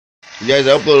You guys,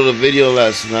 I uploaded a video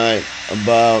last night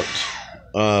about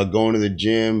going to the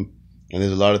gym, and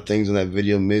there's a lot of things in that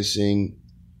video missing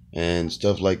and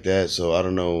stuff like that. So I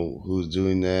don't know who's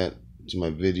doing that to my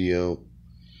video,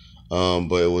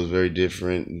 but it was very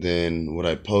different than what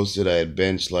I posted. I had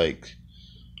benched like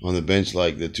on the bench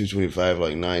like the 225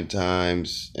 like 9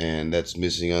 times, and that's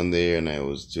missing on there. And I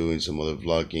was doing some other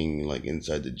vlogging like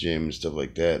inside the gym and stuff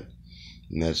like that,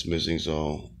 and that's missing.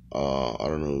 So I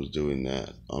don't know who's doing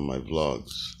that on my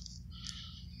vlogs.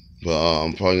 But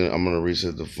I'm gonna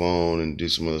reset the phone and do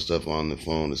some other stuff on the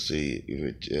phone to see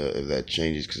if that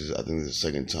changes, because I think it's the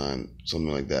second time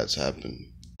something like that's happened.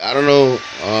 I don't know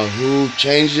who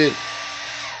changed it,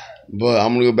 but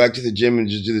I'm gonna go back to the gym and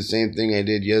just do the same thing I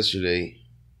did yesterday.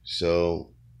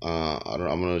 So I don't.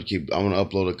 I'm gonna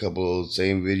upload a couple of the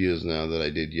same videos now that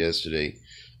I did yesterday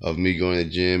of me going to the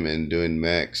gym and doing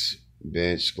max,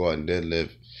 bench, squat, and deadlift.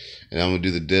 And I'm gonna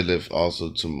do the deadlift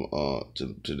also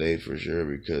today for sure,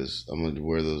 because I'm gonna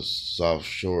wear those soft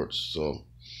shorts. So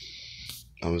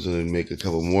I'm just gonna make a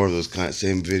couple more of those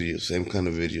same kind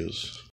of videos.